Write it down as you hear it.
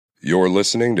You're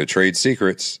listening to Trade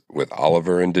Secrets with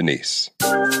Oliver and Denise.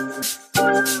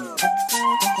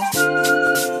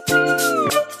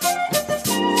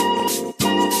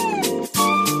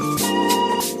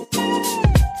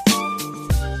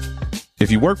 If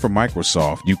you work for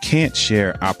Microsoft, you can't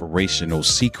share operational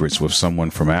secrets with someone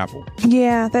from Apple.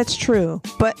 Yeah, that's true.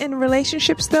 But in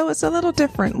relationships, though, it's a little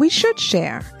different. We should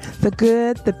share the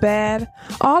good, the bad,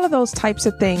 all of those types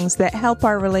of things that help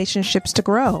our relationships to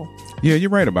grow. Yeah,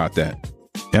 you're right about that.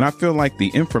 And I feel like the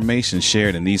information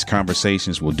shared in these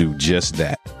conversations will do just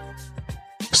that.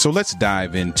 So let's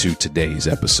dive into today's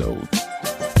episode.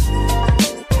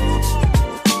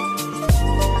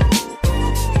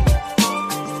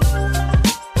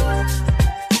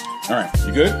 All right,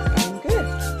 you good? I'm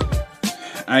good.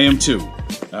 I am too.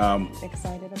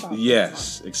 Excited about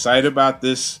Yes, excited about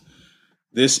this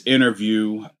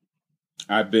interview.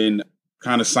 I've been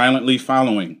kind of silently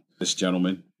following this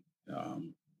gentleman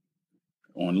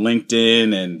on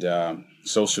LinkedIn and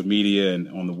social media and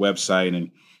on the website,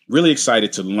 and really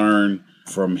excited to learn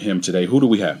from him today. Who do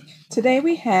we have? Today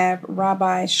we have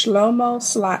Rabbi Shlomo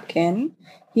Slotkin.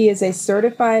 He is a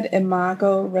certified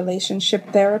Imago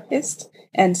relationship therapist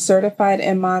and certified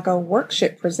Imago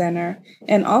workshop presenter,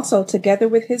 and also together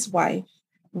with his wife,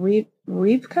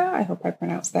 Rivka, I hope I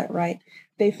pronounced that right,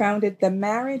 they founded the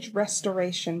Marriage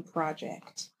Restoration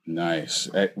Project. Nice.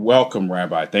 Welcome,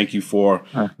 Rabbi. Thank you for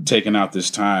taking out this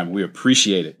time. We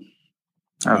appreciate it.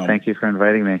 Thank you for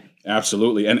inviting me.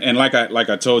 Absolutely. And like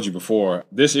I told you before,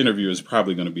 this interview is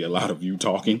probably going to be a lot of you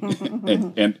talking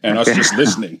and us just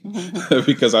listening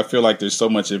because I feel like there's so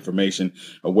much information,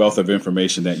 a wealth of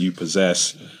information that you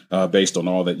possess based on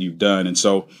all that you've done. And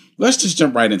so let's just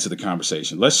jump right into the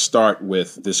conversation. Let's start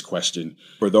with this question.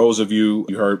 For those of you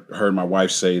heard my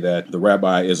wife say that the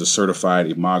rabbi is a certified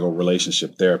Imago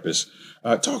relationship therapist.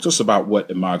 Talk to us about what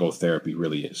Imago therapy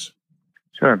really is.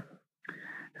 Sure.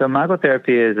 So Imago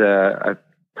therapy is a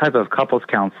type of couples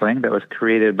counseling that was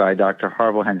created by Dr.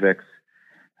 Harville Hendricks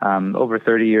over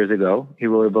 30 years ago. He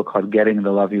wrote a book called Getting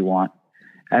the Love You Want.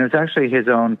 And it's actually his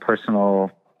own personal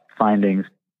findings,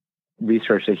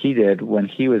 research that he did when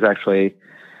he was actually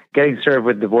getting served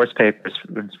with divorce papers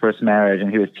for his first marriage.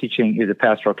 And he was a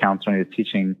pastoral counselor, and he was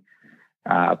teaching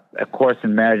a course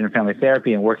in marriage and family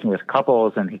therapy and working with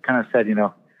couples. And he kind of said,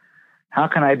 how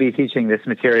can I be teaching this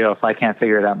material if I can't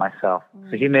figure it out myself?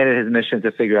 So he made it his mission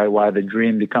to figure out why the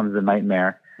dream becomes a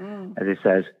nightmare, as he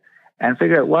says, and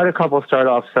figure out why do couples start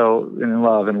off so in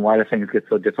love and why do things get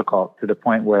so difficult to the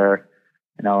point where,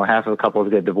 half of the couples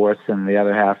get divorced and the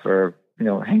other half are,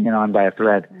 hanging on by a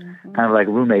thread, kind of like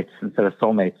roommates instead of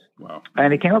soulmates. Wow.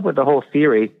 And he came up with the whole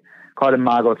theory called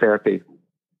Imago therapy.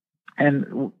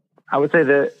 And I would say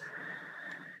that,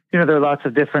 there are lots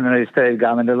of different, and I studied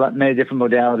Gottman, there are many different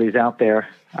modalities out there.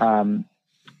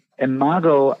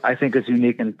 Imago, I think, is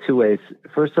unique in two ways.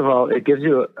 First of all, it gives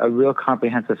you a real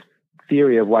comprehensive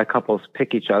theory of why couples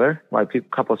pick each other, why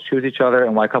couples choose each other,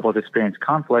 and why couples experience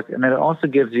conflict. And then it also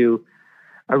gives you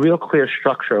a real clear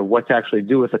structure of what to actually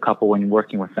do with a couple when you're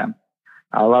working with them.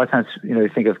 A lot of times, you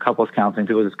think of couples counseling,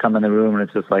 people just come in the room and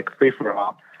it's just like free for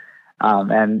all.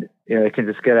 And it can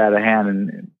just get out of hand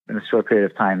in a short period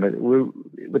of time. But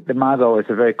with the Imago, it's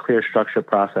a very clear structured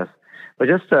process. But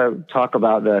just to talk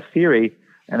about the theory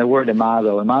and the word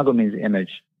Imago means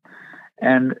image.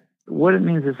 And what it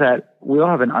means is that we all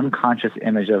have an unconscious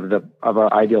image of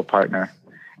our ideal partner.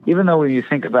 Even though when you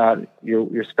think about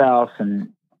your spouse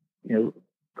and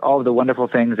all of the wonderful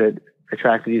things that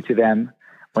attracted you to them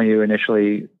when you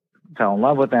initially fell in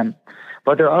love with them,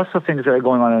 but there are also things that are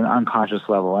going on at an unconscious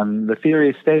level. And the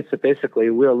theory states that basically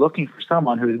we're looking for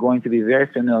someone who is going to be very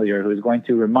familiar, who is going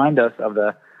to remind us of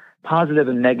the positive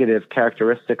and negative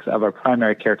characteristics of our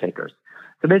primary caretakers.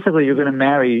 So basically you're going to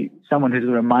marry someone who's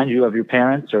going to remind you of your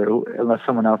parents, or unless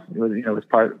someone else was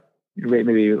part,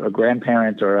 maybe a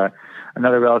grandparent or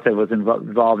another relative was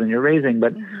involved in your raising,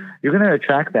 but you're going to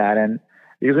attract that. And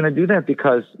you're going to do that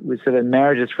because we said that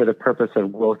marriage is for the purpose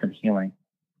of growth and healing.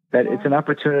 That it's an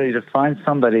opportunity to find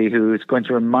somebody who's going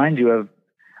to remind you of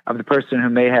the person who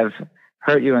may have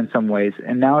hurt you in some ways.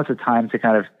 And now it's a time to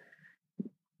kind of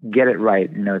get it right.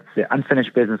 It's the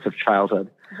unfinished business of childhood.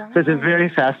 Wow. So it's very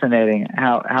fascinating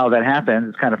how that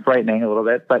happens. It's kind of frightening a little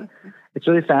bit, but it's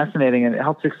really fascinating, and it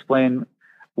helps explain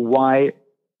why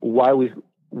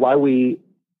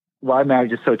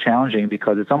marriage is so challenging,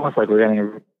 because it's almost like we're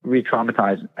getting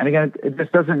re-traumatized. And again, this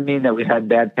doesn't mean that we had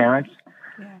bad parents.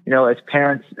 As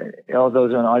parents, all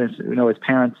those in the audience, as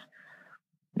parents,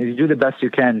 you do the best you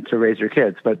can to raise your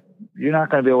kids, but you're not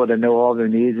going to be able to know all their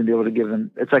needs and be able to give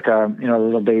them. It's like a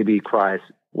little baby cries.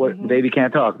 The baby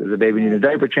can't talk. Does the baby need a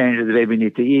diaper change? Does the baby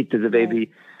need to eat? Does the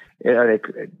baby,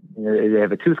 They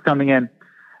have a tooth coming in.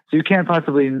 So you can't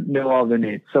possibly know all their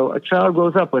needs. So a child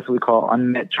grows up with what we call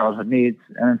unmet childhood needs,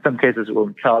 and in some cases,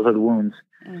 childhood wounds,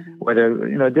 where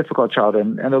they're, a difficult childhood,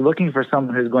 and they're looking for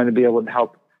someone who's going to be able to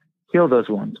help heal those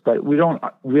wounds. But we don't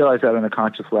realize that on a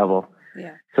conscious level.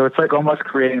 Yeah. So it's like almost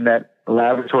creating that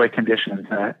laboratory conditions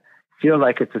that feel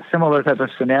like it's a similar type of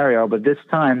scenario, but this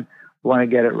time we want to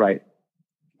get it right.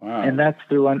 Wow. And that's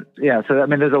through one. Yeah. So,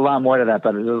 there's a lot more to that,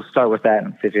 but we'll start with that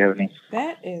and see if you have any.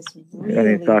 That is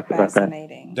really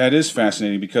fascinating. That is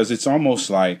fascinating because it's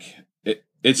almost like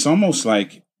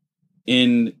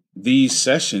in these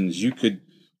sessions, you could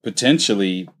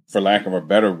potentially, for lack of a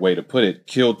better way to put it,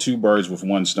 kill two birds with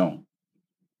one stone.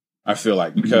 I feel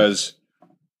like, because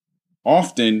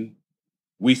often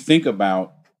we think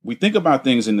about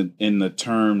things in the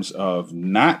terms of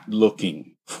not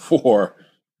looking for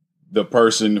the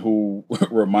person who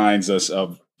reminds us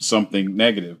of something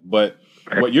negative. But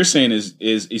what you're saying is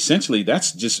essentially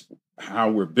that's just how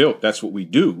we're built. That's what we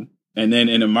do. And then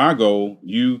in Imago,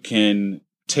 you can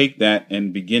take that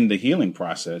and begin the healing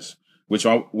process, which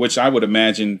I would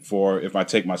imagine, if I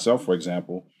take myself, for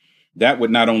example, that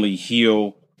would not only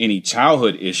heal any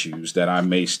childhood issues that I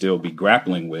may still be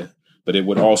grappling with, but it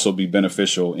would also be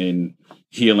beneficial in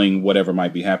healing whatever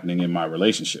might be happening in my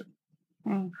relationship.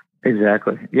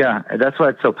 Exactly. Yeah. That's why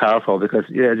it's so powerful, because,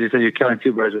 as you said, you're killing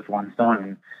two birds with one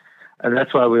stone. And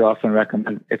that's why we often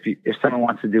recommend, if someone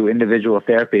wants to do individual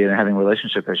therapy and having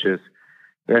relationship issues,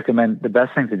 we recommend the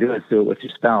best thing to do is do it with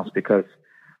your spouse, because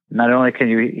not only can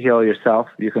you heal yourself,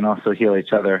 you can also heal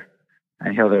each other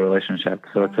and heal the relationship.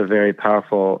 So it's a very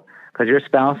powerful, because your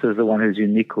spouse is the one who's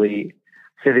uniquely,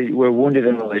 say that we're wounded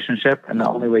in a relationship, and the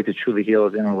only way to truly heal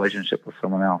is in a relationship with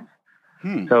someone else.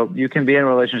 So you can be in a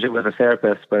relationship with a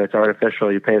therapist, but it's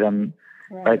artificial. You pay them,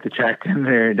 write the check, and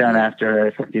they're done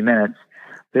after 50 minutes.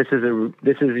 This is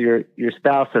your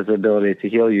spouse has the ability to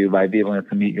heal you by being able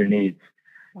to meet your needs,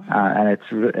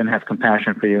 and have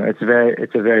compassion for you. It's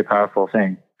a very powerful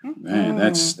thing. Man,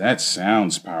 that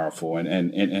sounds powerful.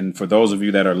 And for those of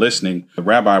you that are listening, the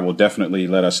rabbi will definitely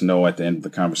let us know at the end of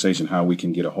the conversation how we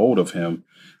can get a hold of him.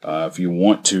 If you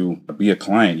want to be a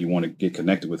client, you want to get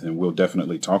connected with him, we'll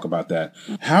definitely talk about that.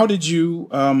 How did you,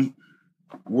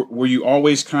 were you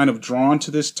always kind of drawn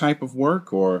to this type of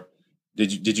work, or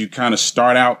did you kind of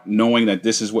start out knowing that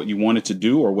this is what you wanted to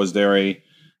do, or was there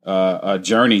a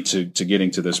journey to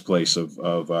getting to this place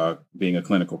of being a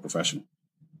clinical professional?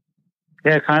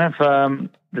 Yeah, kind of,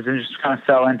 just kind of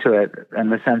fell into it in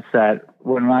the sense that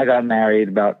when I got married,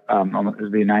 about,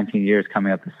 it'll be 19 years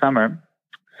coming up this summer.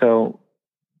 So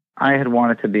I had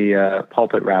wanted to be a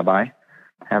pulpit rabbi,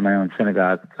 have my own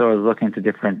synagogue. So I was looking to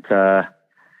different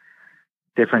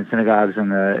synagogues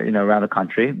in around the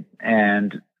country.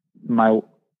 And I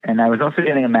was also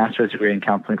getting a master's degree in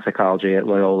counseling psychology at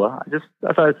Loyola.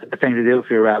 I thought it's a thing to do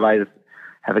if you're a rabbi, to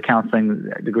have a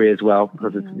counseling degree as well,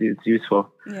 because it's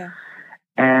useful. Yeah.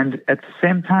 And at the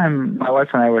same time, my wife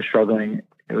and I were struggling.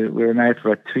 We were married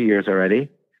for about 2 years already,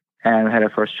 and we had our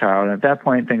first child. And at that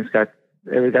point, it got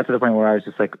to the point where I was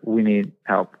just like, we need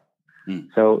help.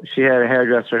 So she had a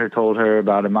hairdresser who told her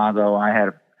about Imago. I had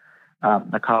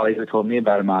a colleague who told me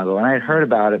about Imago, and I had heard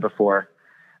about it before,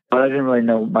 but I didn't really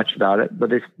know much about it. But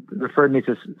they referred me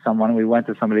to someone. We went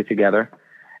to somebody together,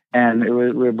 and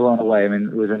we were blown away. I mean,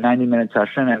 it was a 90-minute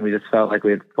session, and we just felt like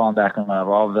we had fallen back in love.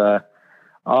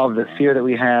 All of the fear that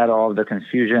we had, all of the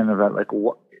confusion about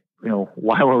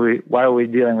why were we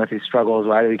dealing with these struggles?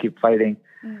 Why do we keep fighting?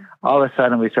 All of a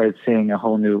sudden, we started seeing a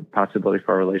whole new possibility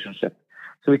for our relationship.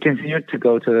 So we continued to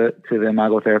go to the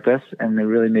Imago therapist, and it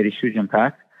really made a huge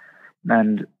impact.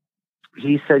 And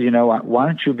he said, why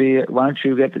don't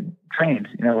you get trained?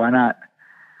 Why not?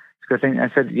 I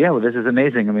said, yeah, well, this is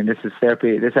amazing. I mean, this is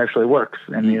therapy. This actually works.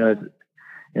 And,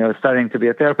 starting to be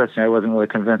a therapist, I wasn't really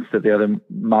convinced that the other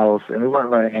models, and we weren't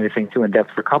learning anything too in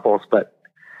depth for couples, but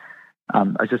I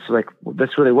was just like, well,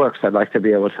 this really works. I'd like to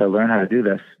be able to learn how to do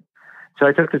this. So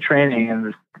I took the training, and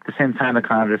at the same time, I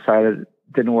kind of decided it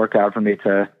didn't work out for me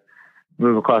to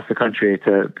move across the country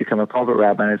to become a pulpit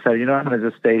rabbi. And I said, I'm going to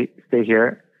just stay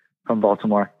here from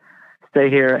Baltimore, stay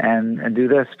here and do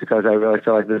this, because I really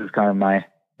feel like this is kind of my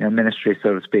ministry,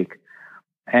 so to speak.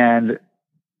 And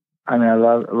I mean, I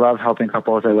love helping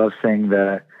couples. I love seeing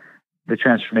the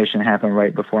transformation happen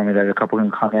right before me, that a couple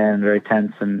can come in very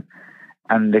tense and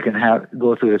they can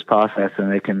go through this process,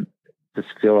 and they can just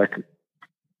feel like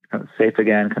safe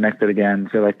again, connected again,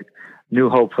 feel like new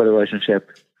hope for the relationship.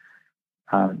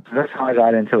 So that's how I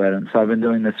got into it. And so I've been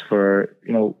doing this for,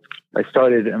 I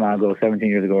started Imago 17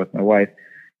 years ago with my wife,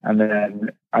 and then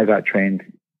I got trained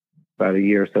about a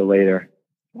year or so later.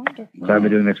 Wonderful. So I've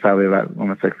been doing this probably about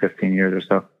almost like 15 years or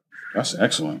so. That's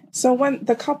excellent. So when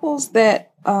the couples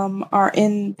that are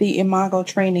in the Imago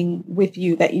training with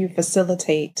you that you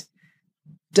facilitate,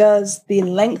 does the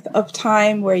length of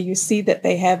time where you see that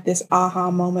they have this aha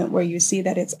moment where you see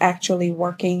that it's actually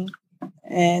working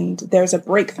and there's a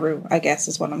breakthrough, I guess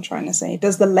is what I'm trying to say.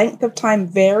 Does the length of time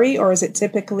vary, or is it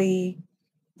typically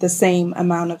the same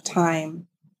amount of time?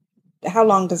 How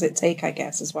long does it take, I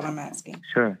guess, is what I'm asking.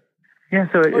 Sure. Yeah,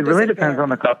 so it really depends on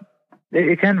the couple.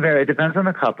 It can vary. It depends on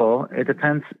the couple. It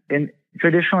depends.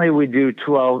 Traditionally, we do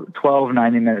 12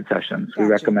 90-minute sessions. Gotcha. We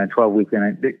recommend 12 weekly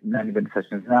 90-minute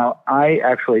sessions. Now, I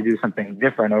actually do something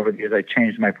different over the years. I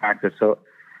changed my practice. So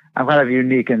I'm kind of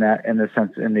unique in the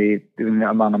sense,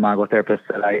 among Imago therapists,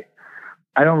 that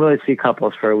I don't really see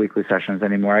couples for weekly sessions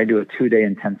anymore. I do a 2-day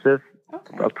intensive,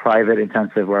 a private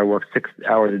intensive where I work 6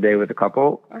 hours a day with a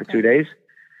couple for 2 days.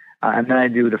 And then I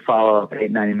do the follow-up,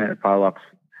 8 90-minute follow-ups.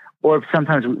 Or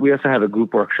sometimes we also have a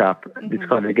group workshop. It's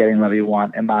called the Getting Love You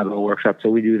Want Imago workshop. So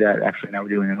we do that. Actually, now we're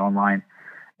doing it online.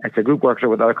 It's a group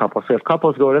workshop with other couples. So if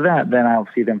couples go to that, then I'll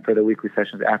see them for the weekly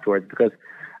sessions afterwards, because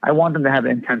I want them to have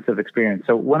an intensive experience.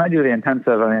 So when I do the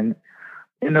intensive, I mean,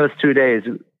 in those 2 days,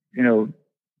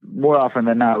 more often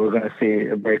than not, we're going to see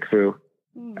a breakthrough.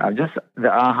 Just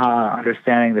the aha,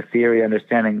 understanding the theory,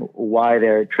 understanding why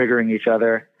they're triggering each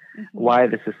other, why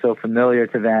this is so familiar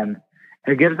to them.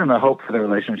 It gives them a hope for the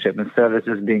relationship instead of it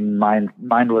just being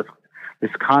mindless, this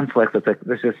conflict. It's like,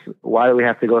 why do we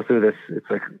have to go through this? It's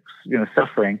like,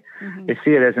 suffering. They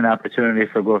see it as an opportunity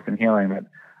for growth and healing. That,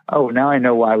 oh, now I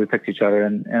know why we picked each other,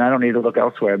 and I don't need to look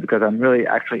elsewhere because I'm really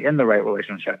actually in the right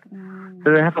relationship.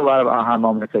 So they have a lot of aha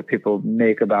moments that people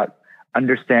make about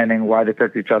understanding why they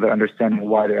picked each other, understanding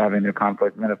why they're having their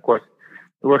conflict. And then, of course,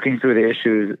 working through the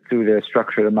issues through the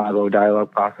structured Imago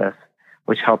dialogue process,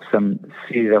 which helps them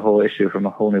see the whole issue from a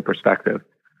whole new perspective.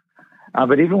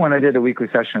 But even when I did the weekly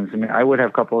sessions, I mean, I would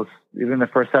have couples, even the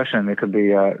first session, it could be,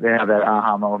 they have that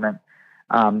aha moment.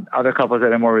 Other couples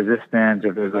that are more resistant,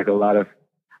 if there's like a lot of,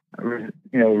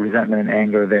 resentment and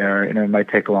anger there, it might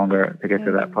take longer to get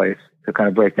to that place to kind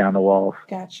of break down the walls.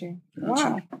 Got you.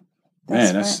 Wow.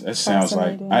 Man, that sounds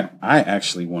like I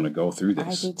actually want to go through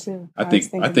this. I do too. I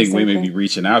think we may be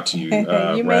reaching out to you, you may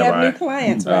Rabbi, have new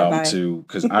clients, Rabbi.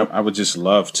 because I would just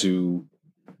love to,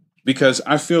 because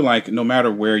I feel like no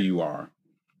matter where you are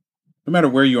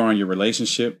in your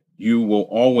relationship, you will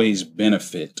always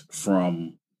benefit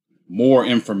from more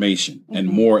information and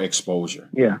more exposure,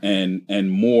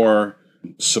 and more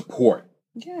support.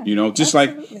 Yeah, just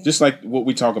like what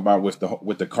we talk about with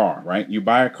the car, right? You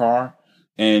buy a car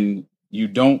and you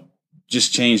don't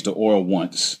just change the oil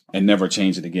once and never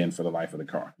change it again for the life of the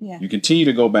car. Yeah. You continue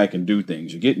to go back and do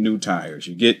things. You get new tires.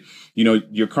 You get,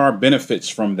 your car benefits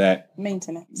from that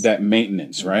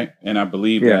maintenance, right? And I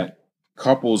believe that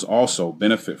couples also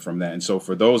benefit from that. And so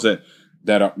for those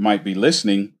that might be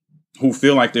listening who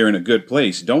feel like they're in a good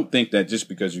place, don't think that just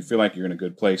because you feel like you're in a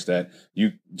good place that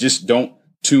you just don't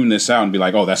tune this out and be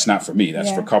like, oh, that's not for me.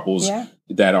 That's for couples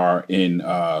that are in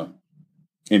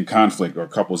conflict or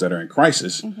couples that are in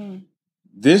crisis.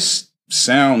 This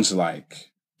sounds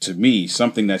like, to me,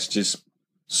 something that's just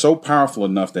so powerful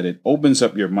enough that it opens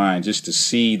up your mind just to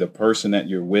see the person that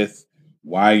you're with,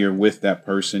 why you're with that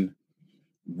person,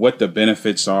 what the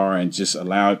benefits are, and just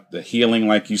allow the healing,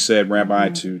 like you said, Rabbi,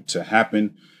 to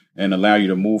happen and allow you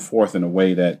to move forth in a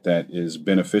way that is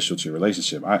beneficial to your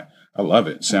relationship. I love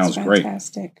it. Sounds great.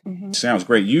 Fantastic. Sounds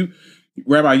great.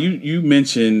 Rabbi, you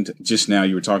mentioned just now,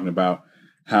 you were talking about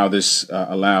how this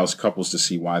allows couples to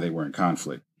see why they were in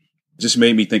conflict. Just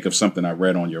made me think of something I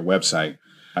read on your website.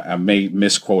 I may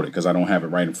misquote it because I don't have it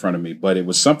right in front of me, but it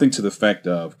was something to the effect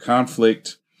of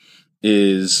conflict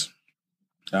is,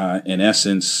 in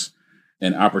essence,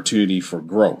 an opportunity for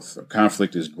growth.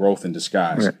 Conflict is growth in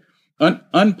disguise. Right.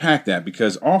 Unpack that,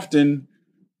 because often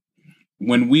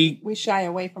when we shy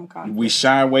away from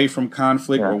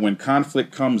conflict, or when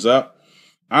conflict comes up,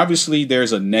 obviously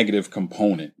there's a negative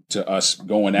component to us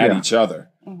going at each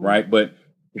other, right? But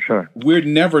we're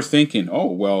never thinking,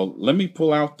 oh, well, let me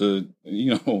pull out the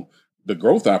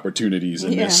growth opportunities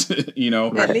in this, At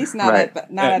least not at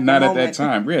that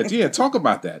time. Yeah. Talk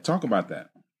about that.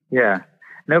 Yeah.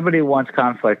 Nobody wants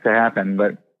conflict to happen,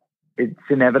 but it's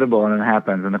inevitable and it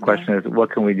happens. And the question is,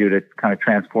 what can we do to kind of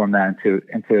transform that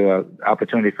into an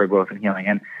opportunity for growth and healing?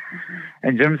 And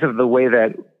in terms of the way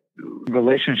that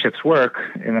relationships work,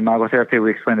 in Imago therapy,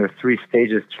 we explain there are 3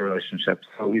 stages to relationships.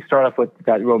 So we start off with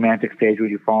that romantic stage where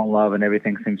you fall in love and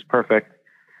everything seems perfect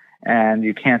and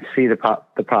you can't see the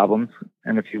problems.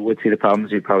 And if you would see the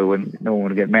problems, you probably no one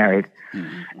would get married.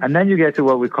 And then you get to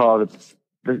what we call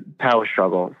the power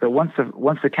struggle. So once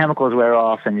the chemicals wear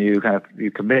off and you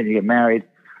commit and you get married,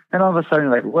 then all of a sudden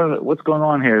you're like, what's going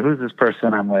on here? Who's this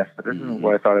person I'm with? This isn't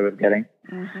what I thought I was getting.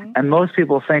 Mm-hmm. And most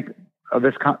people think, oh,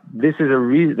 this is a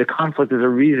reason. The conflict is a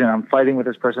reason I'm fighting with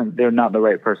this person. They're not the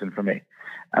right person for me.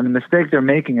 And the mistake they're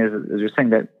making is you're saying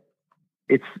that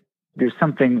there's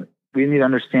something we need to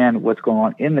understand what's going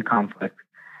on in the conflict.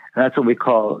 And that's what we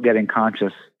call getting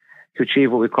conscious to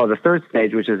achieve what we call the third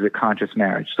stage, which is the conscious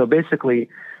marriage. So basically,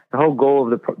 the whole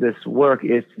goal of this work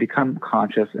is to become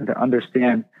conscious and to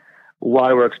understand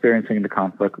why we're experiencing the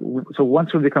conflict. So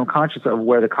once we become conscious of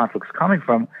where the conflict is coming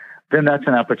from, then that's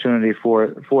an opportunity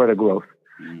for the growth.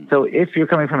 Mm. So if you're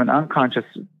coming from an unconscious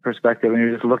perspective and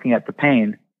you're just looking at the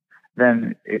pain,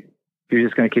 then you're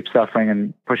just going to keep suffering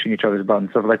and pushing each other's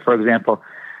buttons. So like, for example,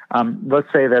 let's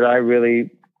say that I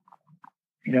really,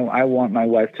 I want my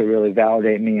wife to really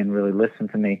validate me and really listen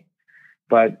to me.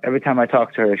 But every time I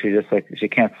talk to her, she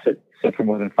can't sit for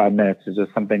more than 5 minutes. There's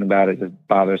just something about it just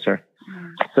bothers her.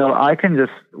 Mm.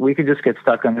 So we could just get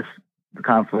stuck on this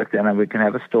conflict, and then we can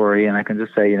have a story, and I can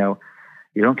just say, you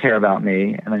don't care about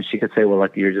me. And then she could say, well,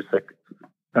 like, you're just like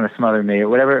going to smother me or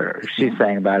whatever she's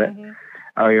saying about it. Mm-hmm.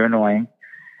 Oh, you're annoying.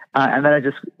 And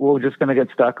then we're just going to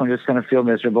get stuck. I'm just going to feel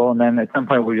miserable. And then at some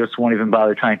point we just won't even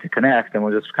bother trying to connect. And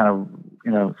we'll just kind of,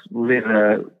 leave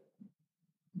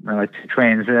like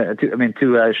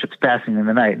two ships passing in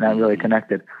the night, not really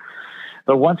connected.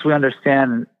 But once we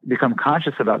understand and become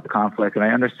conscious about the conflict, and I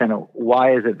understand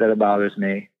why is it that it bothers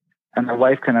me, and my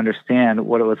wife can understand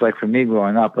what it was like for me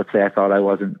growing up. Let's say I thought I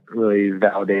wasn't really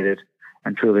validated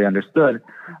and truly understood,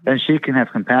 then she can have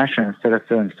compassion instead of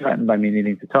feeling threatened by me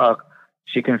needing to talk.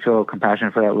 She can feel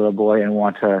compassion for that little boy and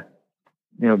want to,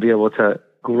 be able to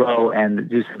grow and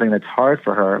do something that's hard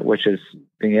for her, which is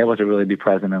being able to really be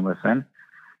present and listen.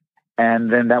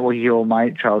 And then that will heal my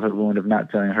childhood wound of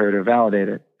not feeling heard or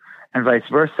validated. And vice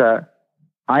versa,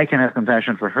 I can have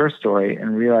compassion for her story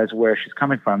and realize where she's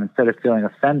coming from instead of feeling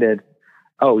offended.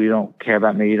 Oh, you don't care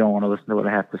about me. You don't want to listen to what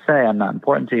I have to say. I'm not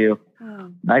important to you.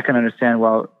 I can understand,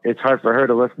 well, it's hard for her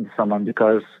to listen to someone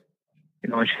because,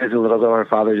 when she was a little girl, her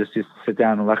father just used to sit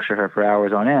down and lecture her for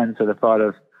hours on end. So the thought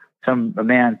of a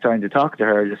man starting to talk to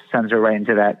her just sends her right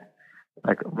into that,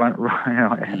 like,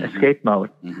 escape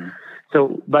mode. Mm-hmm.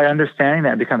 So by understanding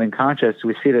that and becoming conscious,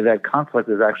 we see that conflict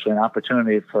is actually an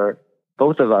opportunity for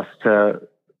both of us to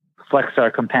flex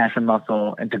our compassion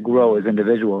muscle and to grow as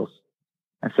individuals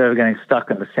instead of getting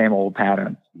stuck in the same old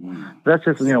patterns. Mm. That's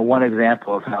just, one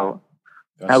example of how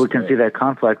we can see that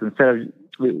conflict instead of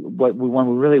when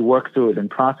we really work through it and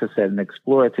process it and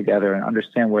explore it together and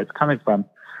understand where it's coming from,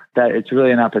 that it's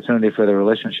really an opportunity for the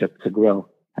relationship to grow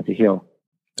and to heal.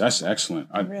 That's excellent.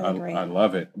 I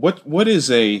love it. What would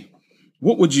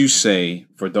you say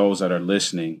for those that are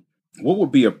listening? What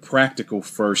would be a practical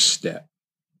first step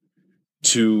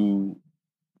to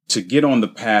get on the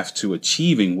path to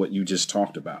achieving what you just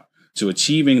talked about, to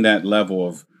achieving that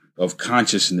level of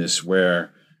consciousness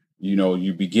where,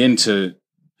 you begin to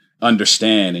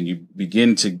understand and you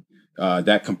begin to,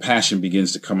 that compassion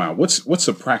begins to come out? What's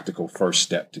a practical first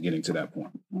step to getting to that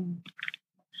point?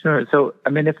 Sure. So,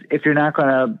 if you're not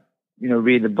going to,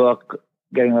 read the book,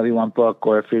 Getting Love You Want book,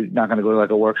 or if you're not going to go to like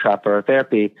a workshop or a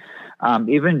therapy,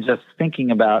 even just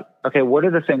thinking about, okay, what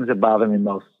are the things that bother me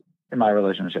most in my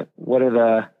relationship? What are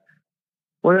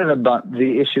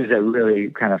the issues that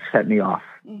really kind of set me off?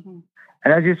 Mm-hmm.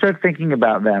 And as you start thinking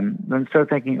about them, then start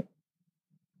thinking,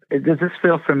 does this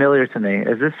feel familiar to me?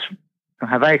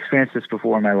 Have I experienced this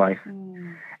before in my life?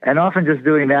 Mm. And often just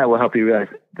doing that will help you realize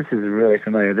this is really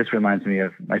familiar. This reminds me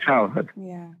of my childhood.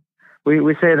 Yeah.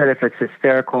 We say that if it's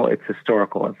hysterical, it's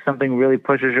historical. If something really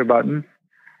pushes your buttons,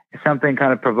 if something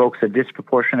kind of provokes a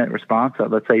disproportionate response,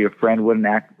 let's say your friend wouldn't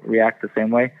react the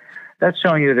same way, that's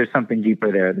showing you there's something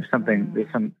deeper there. There's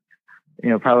some,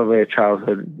 probably a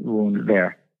childhood wound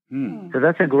there. Mm. So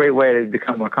that's a great way to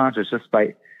become more conscious, just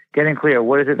by getting clear,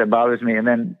 what is it that bothers me? And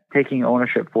then taking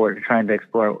ownership for it and trying to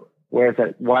explore why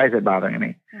is it bothering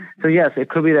me? Mm-hmm. So yes, it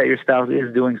could be that your spouse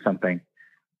is doing something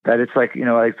that it's like,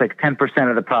 it's like 10%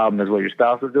 of the problem is what your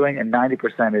spouse is doing. And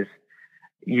 90% is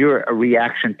your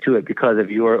reaction to it because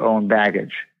of your own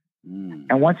baggage. Mm.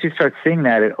 And once you start seeing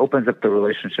that, it opens up the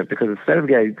relationship, because instead of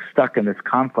getting stuck in this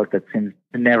conflict that seems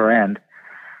to never end,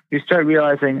 you start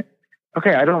realizing,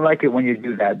 okay, I don't like it when you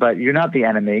do that, but you're not the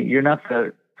enemy. You're not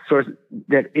the source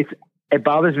that it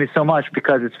bothers me so much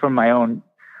because it's from my own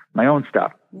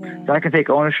stuff. Yeah. So I can take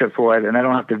ownership for it and I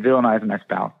don't have to villainize my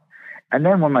spouse. And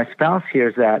then when my spouse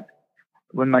hears that,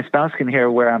 when my spouse can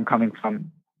hear where I'm coming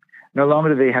from, no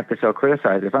longer do they have to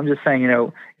self-criticize. If I'm just saying,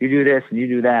 you do this and you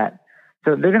do that,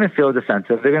 So they're going to feel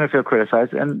defensive. They're going to feel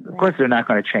criticized. And of course, they're not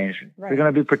going to change. Right. They're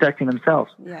going to be protecting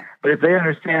themselves. Yeah. But if they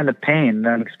understand the pain that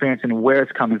I'm experiencing, where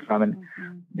it's coming from, and,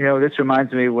 this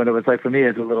reminds me what it was like for me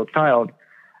as a little child,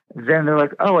 then they're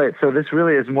like, oh, wait, so this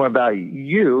really is more about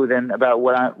you than about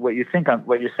what you're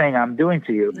saying I'm doing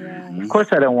to you. Yes. Of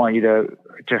course, I don't want you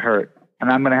to hurt.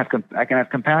 And I can have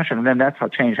compassion. And then that's how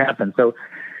change happens. So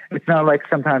it's not like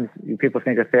sometimes people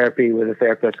think of therapy with a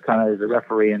therapist kind of as a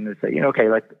referee and they say, okay,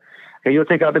 you'll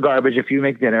take out the garbage if you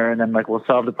make dinner, and then we'll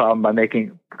solve the problem by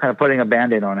putting a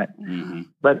Band-Aid on it. Mm-hmm.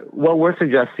 But what we're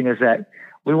suggesting is that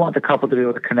we want the couple to be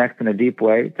able to connect in a deep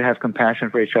way, to have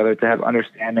compassion for each other, to have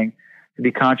understanding, to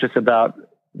be conscious about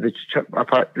our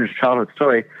partner's childhood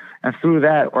story. And through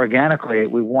that, organically,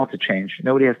 we want to change.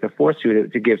 Nobody has to force you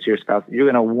to give to your spouse.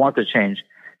 You're going to want to change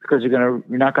because you're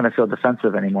not going to feel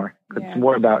defensive anymore. It's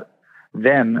more about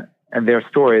them and their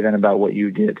story than about what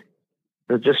you did.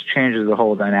 It just changes the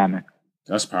whole dynamic.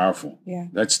 That's powerful. Yeah.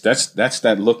 That's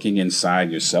that looking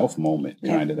inside yourself moment,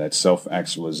 kind of that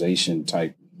self-actualization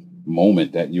type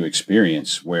moment that you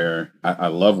experience, where I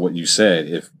love what you said.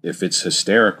 If it's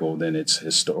hysterical, then it's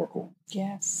historical.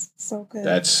 Yes. So good.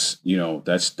 That's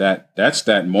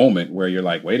that moment where you're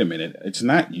like, wait a minute, it's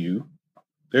not you.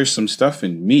 There's some stuff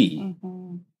in me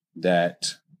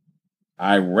that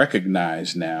I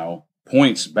recognize now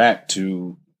points back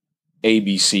to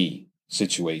ABC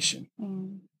situation.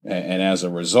 And as a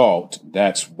result,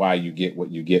 that's why you get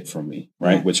what you get from me,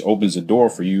 right? Yeah. Which opens the door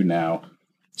for you now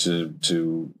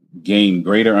to gain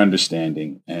greater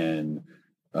understanding and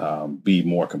be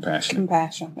more compassionate.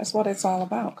 Compassion. That's what it's all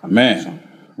about. Compassion.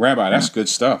 Man, Rabbi, that's good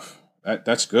stuff.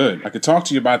 That's good. I could talk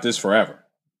to you about this forever,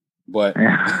 but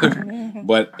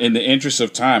but in the interest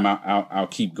of time, I'll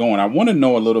keep going. I want to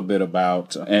know a little bit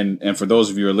about, and for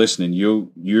those of you who are listening,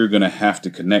 you're going to have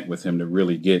to connect with him to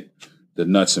really get the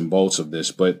nuts and bolts of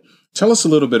this. But tell us a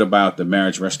little bit about the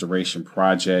Marriage Restoration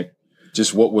Project.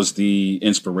 Just what was the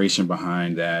inspiration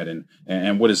behind that,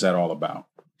 and what is that all about?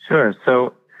 Sure.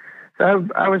 So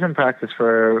I was in practice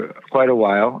for quite a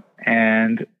while,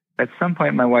 and at some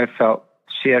point my wife felt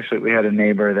we had a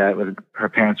neighbor that her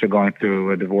parents were going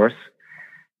through a divorce,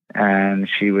 and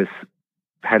she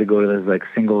had to go to those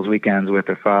singles weekends with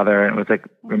her father, and it was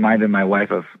reminded my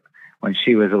wife of when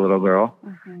she was a little girl,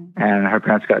 and her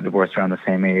parents got divorced around the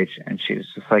same age, and she was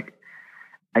just like,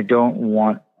 I don't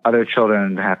want other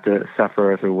children to have to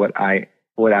suffer through what I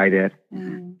did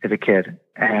as a kid.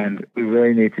 And we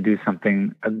really need to do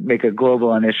something, make a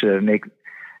global initiative, make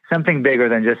something bigger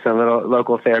than just a little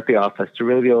local therapy office to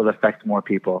really be able to affect more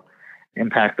people,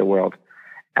 impact the world.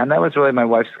 And that was really my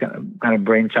wife's kind of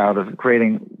brainchild of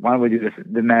creating, why don't we do this,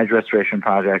 the Marriage Restoration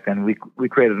Project. And we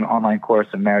created an online course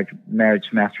of Marriage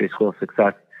Mastery School of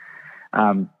Success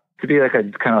to be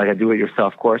kind of like a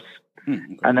do-it-yourself course.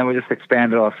 And then we just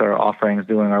expanded also our offerings,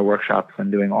 doing our workshops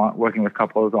and working with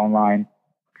couples online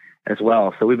as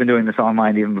well. So we've been doing this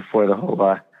online even before the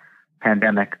whole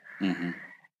pandemic.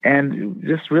 And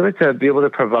just really to be able to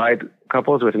provide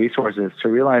couples with resources to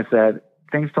realize that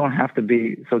things don't have to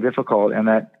be so difficult, and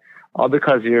that all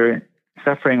because you're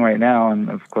suffering right now, and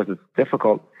of course it's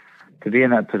difficult to be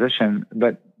in that position,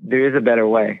 but there is a better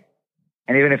way.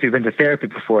 And even if you've been to therapy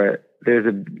before, there's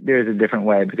a different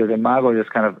way, because Imago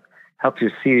just kind of helps you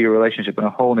see your relationship in a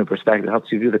whole new perspective,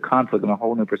 helps you view the conflict in a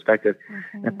whole new perspective,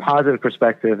 in a positive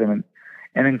perspective, and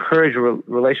encourage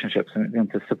relationships and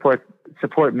to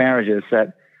support marriages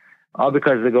that all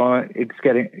because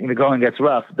the going gets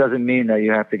rough doesn't mean that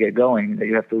you have to get going, that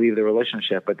you have to leave the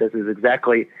relationship. But this is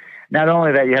exactly, not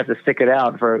only that you have to stick it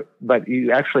out but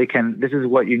you actually can, this is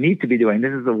what you need to be doing.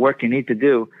 This is the work you need to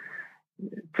do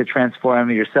to transform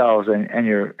yourselves and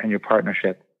your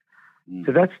partnership.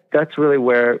 So that's really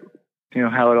where,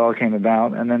 how it all came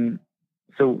about. And then,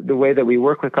 so the way that we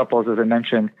work with couples, as I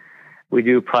mentioned, we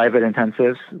do private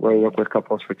intensives where we work with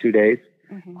couples for 2 days,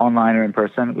 online or in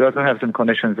person. We also have some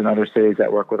clinicians in other cities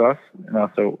that work with us. And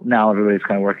also now everybody's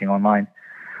kind of working online.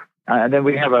 And then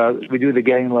we do the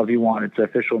Getting the Love You Want. It's an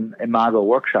official Imago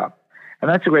workshop. And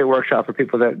that's a great workshop for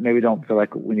people that maybe don't feel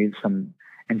like we need some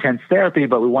intense therapy,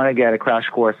 but we want to get a crash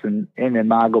course in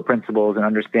Imago principles and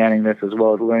understanding this, as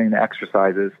well as learning the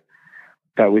exercises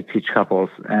that we teach couples.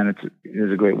 And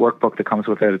there's a great workbook that comes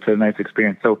with it. It's a nice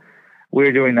experience. So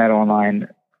we're doing that online,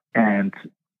 and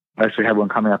I actually have one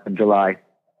coming up in July.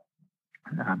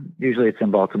 Usually it's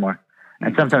in Baltimore,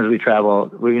 and sometimes we travel.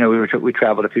 We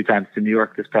traveled a few times to New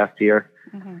York this past year,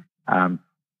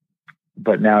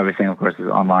 but now everything, of course, is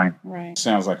online. Right.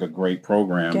 Sounds like a great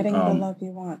program. Getting the love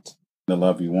you want. The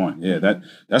love you want. Yeah,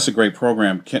 that's a great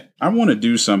program. I want to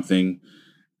do something.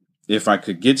 if I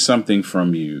could get something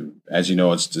from you, as you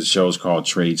know, the show's called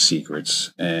Trade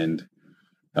Secrets. And,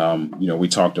 we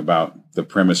talked about the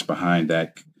premise behind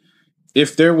that.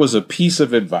 If there was a piece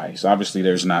of advice, obviously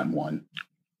there's not one,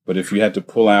 but if you had to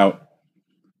pull out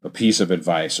a piece of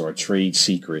advice or a trade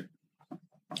secret,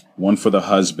 one for the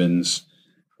husbands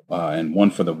and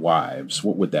one for the wives,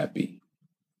 what would that be?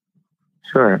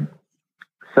 Sure.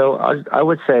 So I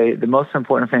would say the most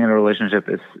important thing in a relationship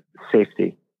is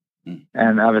safety.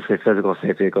 And obviously physical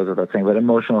safety, it goes without saying, but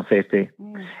emotional safety.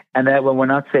 And that when we're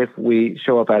not safe, we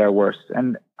show up at our worst.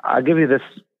 And I'll give you this.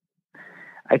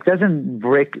 It doesn't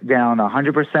break down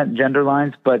 100% gender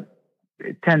lines, but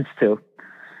it tends to.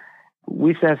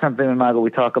 We have something in Imago,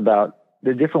 we talk about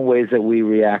the different ways that we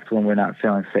react when we're not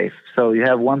feeling safe. So you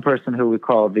have one person who we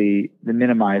call the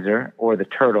minimizer or the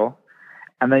turtle,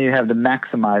 and then you have the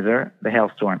maximizer, the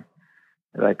hailstorm.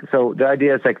 So the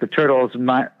idea is like the turtle's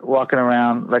walking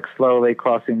around like slowly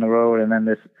crossing the road, and then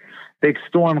this big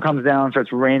storm comes down,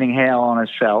 starts raining hail on his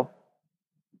shell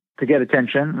to get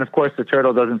attention. And of course the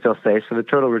turtle doesn't feel safe, so the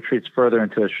turtle retreats further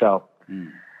into his shell.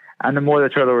 And the more the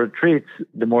turtle retreats,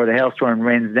 the more the hailstorm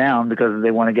rains down because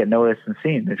they want to get noticed and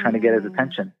seen. They're trying to get his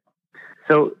attention.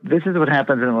 So this is what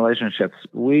happens in relationships.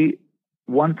 We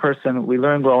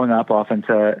learn growing up often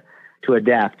to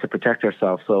adapt, to protect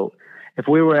ourselves. So if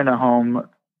we were in a home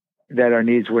that our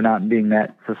needs were not being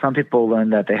met, so some people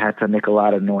learned that they had to make a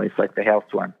lot of noise, like the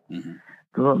hailstorm.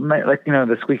 Like,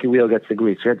 the squeaky wheel gets the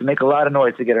grease. We had to make a lot of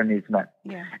noise to get our needs met.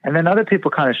 Yeah. And then other people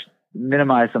kind of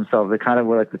minimized themselves. They kind of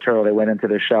were like the turtle. They went into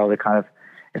their shell. They kind of,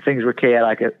 if things were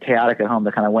chaotic at home,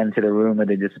 they kind of went into the room and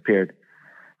they disappeared.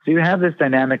 So you have this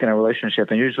dynamic in a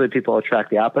relationship, and usually people attract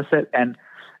the opposite. And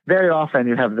very often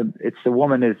you have the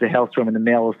woman is the hailstorm and the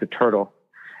male is the turtle.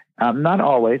 Not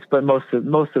always, but most of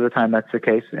the time that's the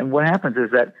case. And what happens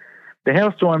is that the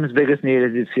hailstorm's biggest need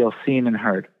is to feel seen and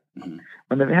heard.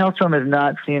 When the hailstorm is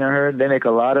not seen or heard, they make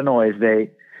a lot of noise.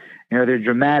 They're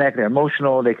dramatic, they're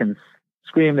emotional, they can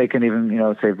scream, they can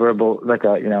even, say verbal,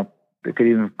 it could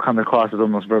even come across as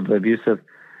almost verbally abusive.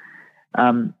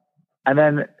 And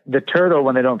then the turtle,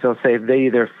 when they don't feel safe, they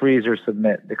either freeze or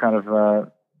submit. They kind of,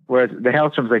 whereas the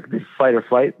hailstorm's like the fight or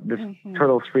flight, the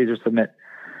turtles freeze or submit.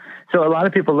 So a lot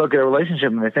of people look at a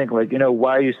relationship and they think like,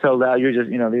 why are you so loud? You're just,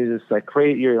 you're just like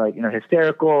crazy. You're like,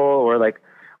 hysterical, or like,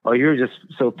 oh, you're just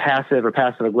so passive or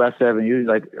passive aggressive, and you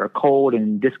like are cold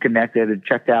and disconnected and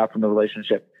checked out from the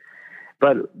relationship.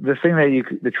 But the thing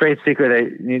the trade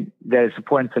secret that is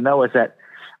important to know is that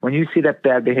when you see that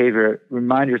bad behavior,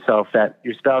 remind yourself that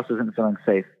your spouse isn't feeling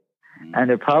safe, and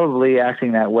they're probably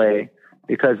acting that way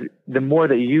because the more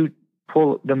that you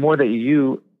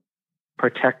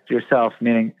protect yourself,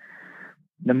 meaning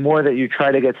the more that you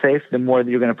try to get safe, the more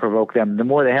that you're going to provoke them. The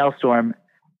more the hailstorm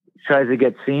tries to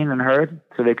get seen and heard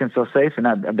so they can feel safe and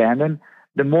not abandoned,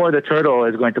 the more the turtle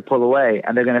is going to pull away,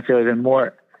 and they're going to feel even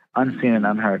more unseen and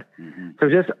unheard. So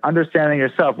just understanding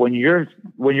yourself when you're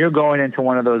going into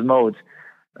one of those modes,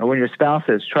 or when your spouse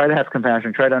is, try to have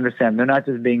compassion, try to understand they're not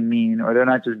just being mean or they're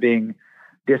not just being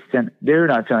distant, they're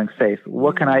not feeling safe.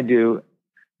 What can I do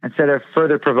instead of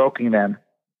further provoking them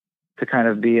to kind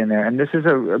of be in there? And this is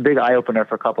a big eye opener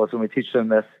for couples. When we teach them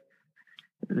this,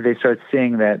 they start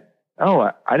seeing that,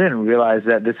 oh, I didn't realize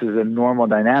that this is a normal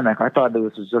dynamic. I thought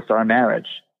this was just our marriage.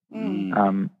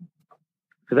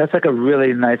 So that's like a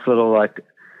really nice little,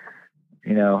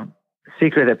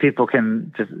 secret that people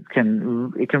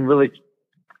can really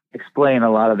explain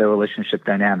a lot of their relationship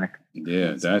dynamic.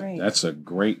 Yeah, that's a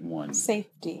great one.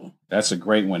 Safety. That's a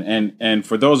great one. And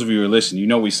for those of you who are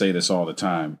listening, we say this all the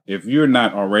time. If you're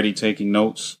not already taking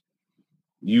notes,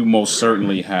 you most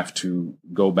certainly have to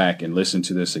go back and listen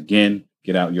to this again.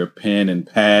 Get out your pen and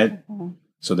pad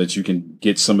so that you can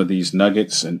get some of these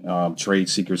nuggets and trade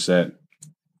secrets that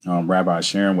Rabbi is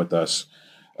sharing with us.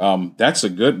 That's a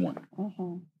good one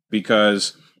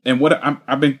because, and what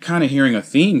I've been kind of hearing a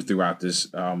theme throughout this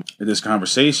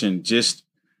conversation,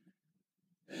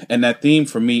 and that theme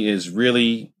for me is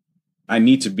really, I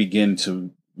need to begin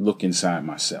to look inside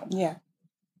myself. Yeah.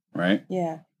 Right.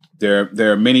 Yeah.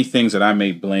 There are many things that I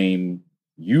may blame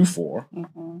you for.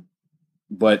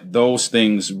 But those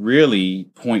things really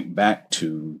point back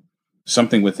to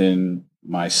something within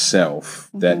myself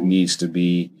that needs to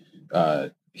be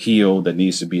healed, that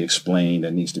needs to be explained,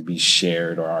 that needs to be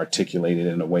shared or articulated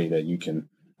in a way that you can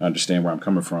understand where I'm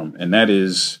coming from. And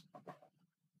that's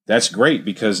great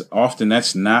because often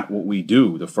that's not what we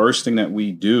do. The first thing that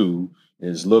we do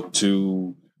is look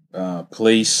to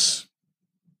place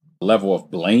a level of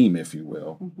blame, if you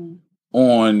will,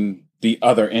 on the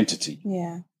other entity.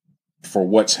 Yeah. For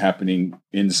what's happening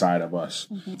inside of us.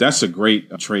 That's a great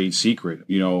trade secret.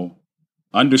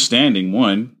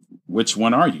 understanding which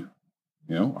one are you?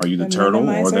 You know, are you the turtle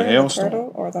or the hailstorm? The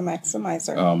turtle or the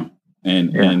maximizer?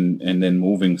 And then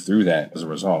moving through that as a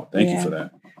result. Thank you for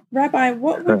that. Rabbi,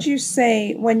 what would you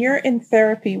say when you're in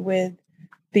therapy with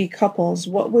the couples?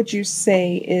 What would you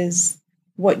say is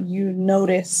what you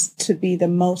notice to be the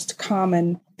most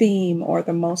common theme or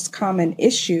the most common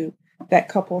issue that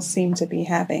couples seem to be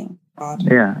having?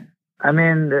 Yeah. I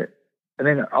mean,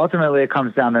 ultimately it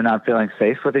comes down to not feeling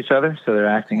safe with each other, so they're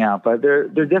acting out. But there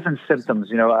are different symptoms.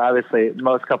 You know, obviously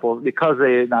most couples, because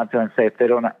they're not feeling safe, they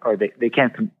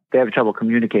have trouble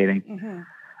communicating. Mm-hmm.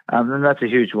 And that's a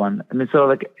huge one. I mean, so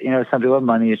like, you know, some people have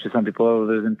money issues, some people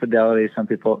there's infidelity, some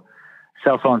people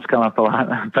cell phones come up a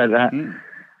lot. But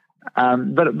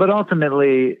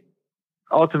ultimately,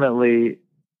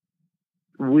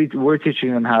 we're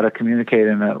teaching them how to communicate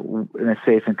in a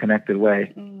safe and connected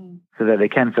way, so that they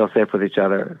can feel safe with each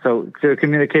other. So the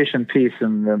communication piece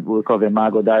and what we call the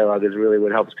Imago dialogue is really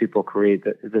what helps people create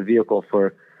the vehicle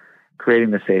for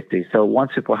creating the safety. So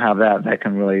once people have that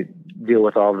can really deal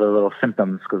with all the little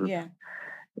symptoms, because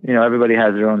you know, everybody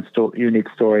has their own unique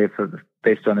story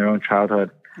based on their own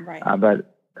childhood. Right.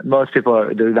 But most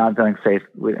people they're not feeling safe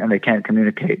and they can't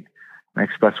communicate and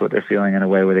express what they're feeling in a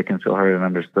way where they can feel heard and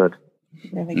understood.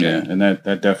 Yeah, and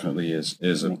that definitely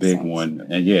is a big one.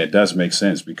 And yeah, it does make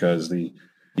sense, because the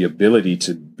ability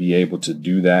to be able to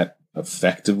do that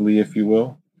effectively, if you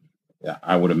will,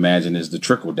 I would imagine is the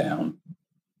trickle down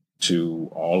to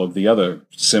all of the other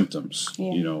symptoms,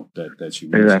 you know, that you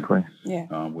mentioned. Exactly.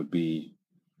 Would be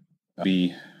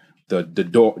the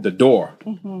door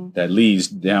that leads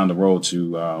down the road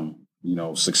to you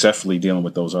know, successfully dealing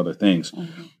with those other things.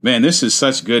 Man, this is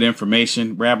such good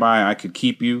information, Rabbi. I could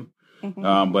keep you.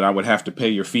 But I would have to pay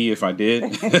your fee if I did.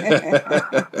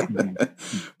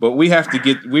 But we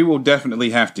will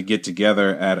definitely have to get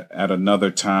together at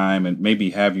another time, and maybe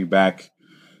have you back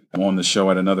on the show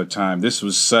at another time. This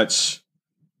was such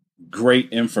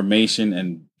great information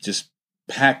and just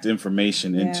packed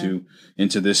information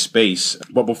into this space.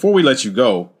 But before we let you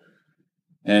go,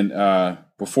 and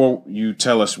before you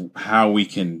tell us how we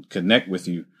can connect with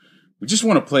you, we just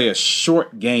want to play a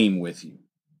short game with you.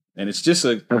 And it's just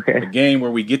a game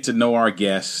where we get to know our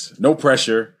guests. No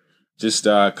pressure, just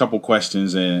a couple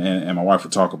questions, and my wife will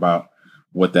talk about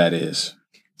what that is.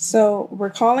 So we're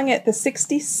calling it the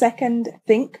 60-second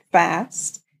Think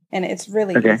Fast, and it's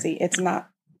really easy. It's not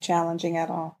challenging at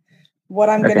all. What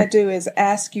I'm going to do is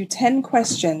ask you 10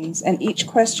 questions, and each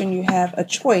question you have a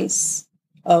choice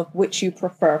of which you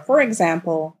prefer. For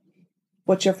example,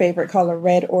 what's your favorite color,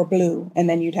 red or blue? And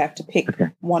then you'd have to pick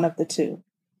one of the two.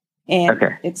 And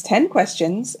it's 10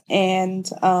 questions, and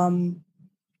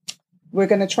we're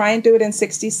going to try and do it in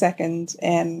 60 seconds.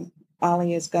 And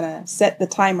Ali is going to set the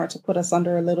timer to put us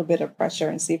under a little bit of pressure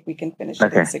and see if we can finish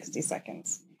it in 60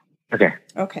 seconds. Okay.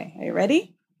 Are you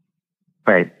ready?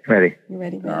 Right. Ready. You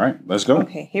ready? All right. Let's go.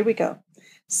 Okay. Here we go.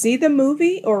 See the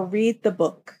movie or read the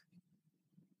book?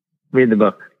 Read the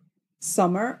book.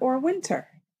 Summer or winter?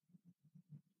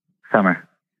 Summer.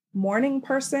 Morning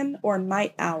person or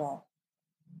night owl?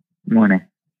 Morning.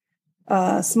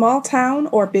 Small town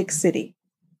or big city?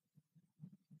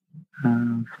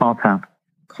 Small town.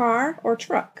 Car or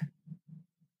truck?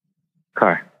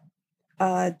 Car.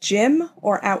 Gym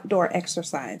or outdoor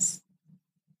exercise?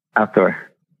 Outdoor.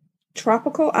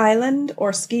 Tropical island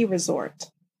or ski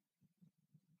resort?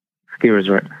 Ski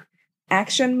resort.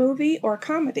 Action movie or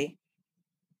comedy?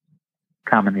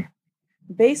 Comedy.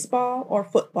 Baseball or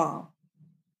football?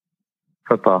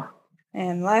 Football.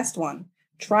 And last one.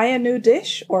 Try a new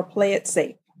dish or play it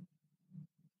safe?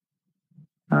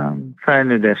 Try a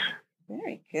new dish.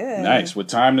 Very good. Nice. With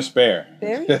time to spare.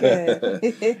 Very good.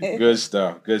 Good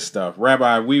stuff.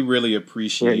 Rabbi, we really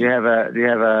appreciate. Do you have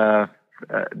a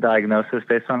diagnosis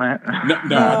based on that?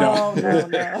 No.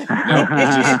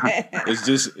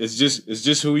 It's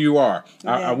just who you are.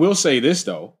 I will say this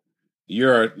though.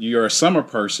 You're a summer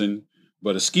person,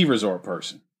 but a ski resort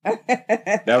person.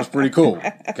 That was pretty cool.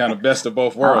 Kind of best of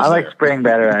both worlds. I like spring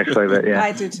better, actually, but yeah.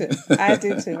 I do too.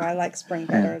 I like spring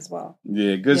better as well.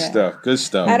 Yeah, good stuff.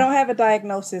 I don't have a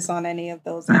diagnosis on any of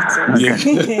those answers.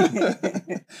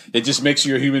 It just makes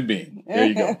you a human being. There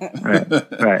you go.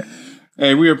 Right.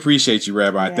 Hey, we appreciate you,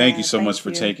 Rabbi. Thank you so much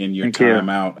for taking your time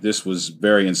out. This was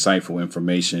very insightful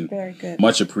information. Very good.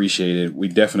 Much appreciated. We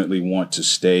definitely want to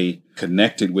stay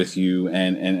connected with you.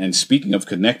 And speaking of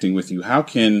connecting with you, how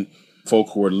can folk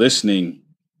who are listening,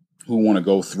 who want to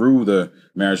go through the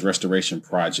Marriage Restoration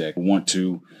Project, want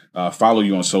to follow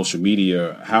you on social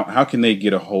media, how can they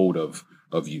get a hold of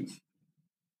you?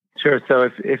 Sure. So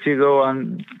if you go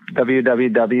on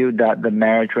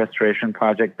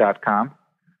www.themarriagerestorationproject.com,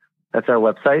 That's our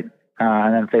website.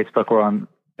 And then Facebook, we're on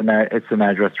it's the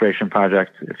Marriage Restoration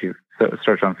Project. If you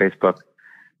search on Facebook,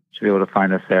 you should be able to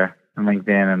find us there, and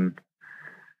LinkedIn and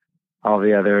all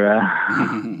the other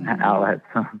outlets.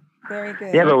 Very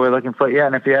good. Yeah, but we're looking for,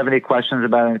 and if you have any questions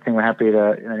about anything, we're happy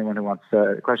to, anyone who wants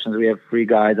questions, we have free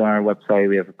guides on our website.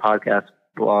 We have a podcast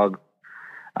blog.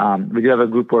 We do have a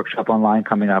group workshop online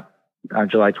coming up on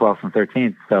July 12th and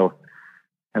 13th. So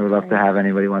I would love to have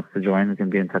anybody who wants to join. We can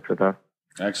be in touch with us.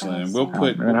 Excellent. And we'll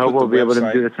hope we'll be able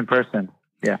to do this in person.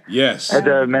 Yeah. Yes. At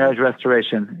the Marriage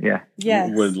Restoration. Yeah. Yes.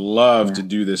 Would love to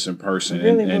do this in person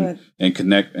Really and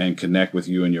connect with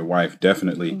you and your wife.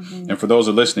 Definitely. Mm-hmm. And for those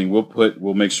who are listening,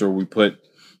 we'll make sure we put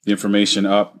the information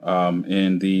up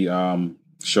in the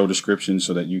show description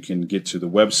so that you can get to the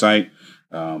website,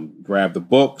 grab the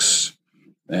books,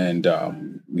 and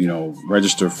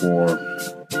register for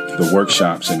the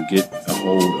workshops and get a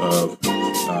hold of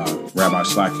Rabbi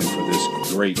Slotkin for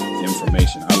this great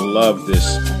information. I love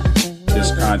this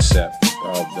concept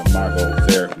of the Imago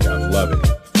therapy. I love it,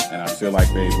 and I feel like,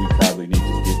 babe, we probably need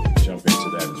to jump into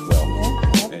that as well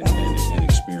and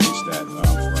experience that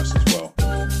for us as well.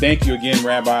 Thank you again,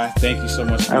 Rabbi. Thank you so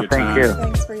much for your time. Thank you.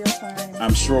 Thanks for your time.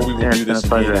 I'm sure we will do this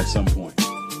again at some point.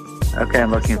 Okay,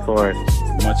 I'm looking forward.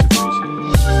 Much appreciated.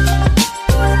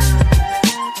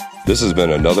 This has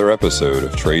been another episode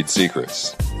of Trade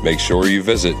Secrets. Make sure you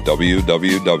visit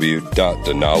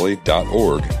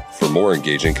www.denali.org for more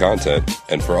engaging content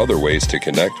and for other ways to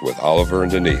connect with Oliver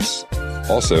and Denise.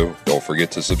 Also, don't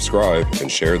forget to subscribe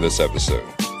and share this episode.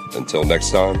 Until next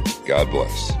time, God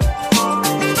bless.